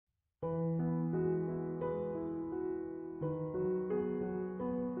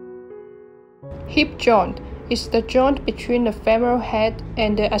Hip joint is the joint between the femoral head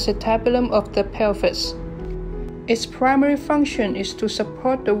and the acetabulum of the pelvis. Its primary function is to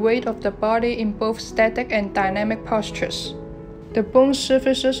support the weight of the body in both static and dynamic postures. The bone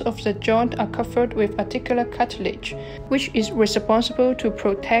surfaces of the joint are covered with articular cartilage, which is responsible to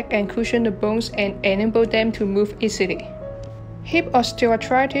protect and cushion the bones and enable them to move easily. Hip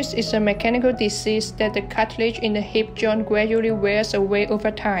osteoarthritis is a mechanical disease that the cartilage in the hip joint gradually wears away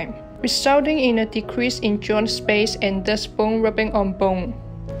over time, resulting in a decrease in joint space and thus bone rubbing on bone.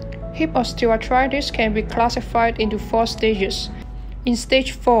 Hip osteoarthritis can be classified into 4 stages. In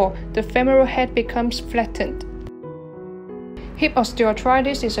stage 4, the femoral head becomes flattened. Hip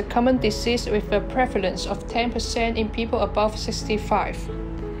osteoarthritis is a common disease with a prevalence of 10% in people above 65.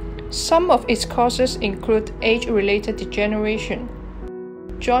 Some of its causes include age-related degeneration,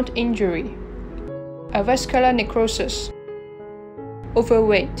 joint injury, avascular necrosis,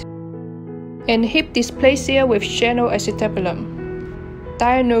 overweight, and hip dysplasia with shallow acetabulum.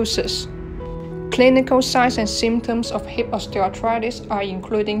 Diagnosis: clinical signs and symptoms of hip osteoarthritis are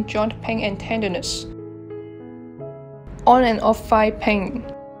including joint pain and tenderness, on and off thigh pain,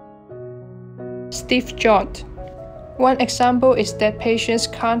 stiff joint. One example is that patients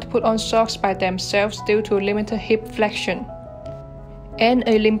can't put on socks by themselves due to limited hip flexion, and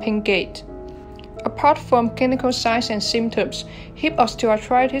a limping gait. Apart from clinical signs and symptoms, hip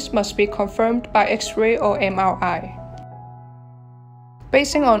osteoarthritis must be confirmed by X-ray or MRI.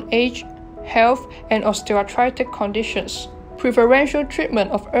 Based on age, health, and osteoarthritic conditions, preferential treatment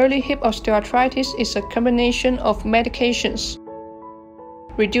of early hip osteoarthritis is a combination of medications,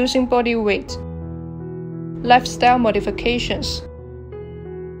 reducing body weight, lifestyle modifications,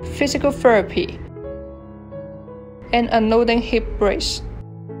 physical therapy, and unloading hip brace.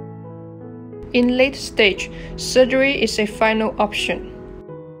 In late stage, surgery is a final option.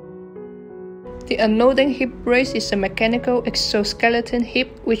 The unloading hip brace is a mechanical exoskeleton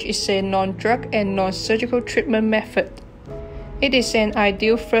hip which is a non-drug and non-surgical treatment method. It is an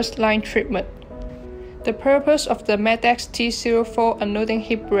ideal first-line treatment. The purpose of the Medex T04 unloading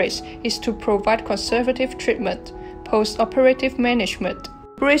hip brace is to provide conservative treatment, post-operative management,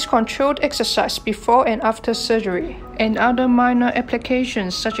 brace-controlled exercise before and after surgery, and other minor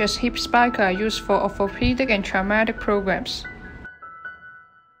applications such as hip spica are used for orthopedic and traumatic programs.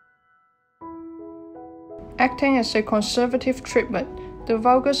 Acting as a conservative treatment, the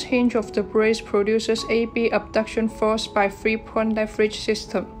valgus hinge of the brace produces AB abduction force by 3-point leverage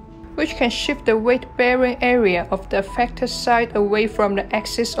system, which can shift the weight-bearing area of the affected side away from the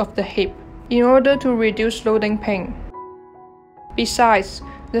axis of the hip in order to reduce loading pain. Besides,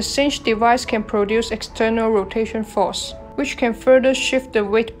 the cinch device can produce external rotation force, which can further shift the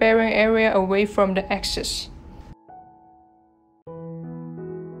weight-bearing area away from the axis.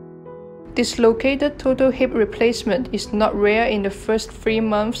 Dislocated total hip replacement is not rare in the first 3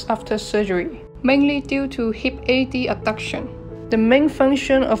 months after surgery, mainly due to hip AD abduction. The main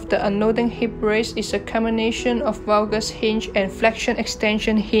function of the unloading hip brace is a combination of valgus hinge and flexion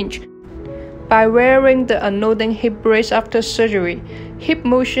extension hinge. By wearing the unloading hip brace after surgery, hip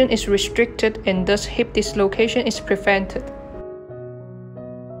motion is restricted and thus hip dislocation is prevented.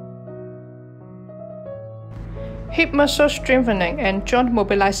 Hip muscle strengthening and joint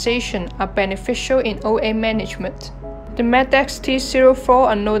mobilization are beneficial in OA management. The Medex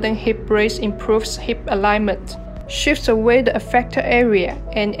T04 unloading hip brace improves hip alignment, shifts away the affected area,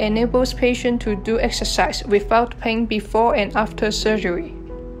 and enables patients to do exercise without pain before and after surgery.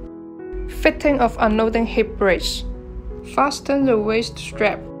 Fitting of unloading hip brace. Fasten the waist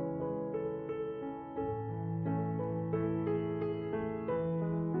strap.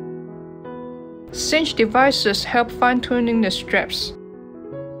 Cinch devices help fine-tuning the straps.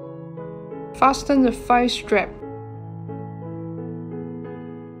 Fasten the thigh strap.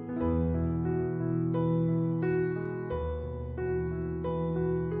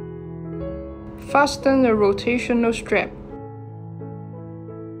 Fasten the rotational strap.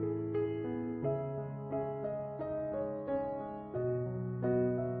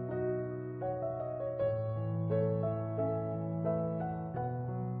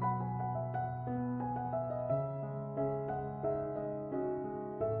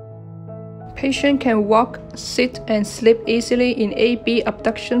 Patient can walk, sit, and sleep easily in AB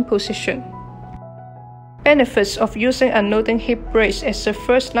abduction position. Benefits of using unloading hip brace as a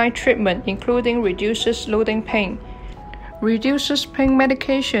first-line treatment including reduces loading pain, reduces pain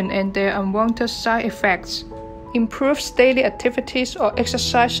medication and their unwanted side effects, improves daily activities or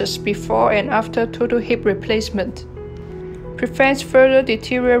exercises before and after total hip replacement, prevents further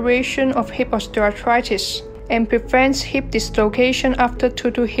deterioration of hip osteoarthritis, and prevents hip dislocation after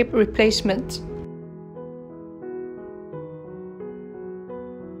total hip replacement.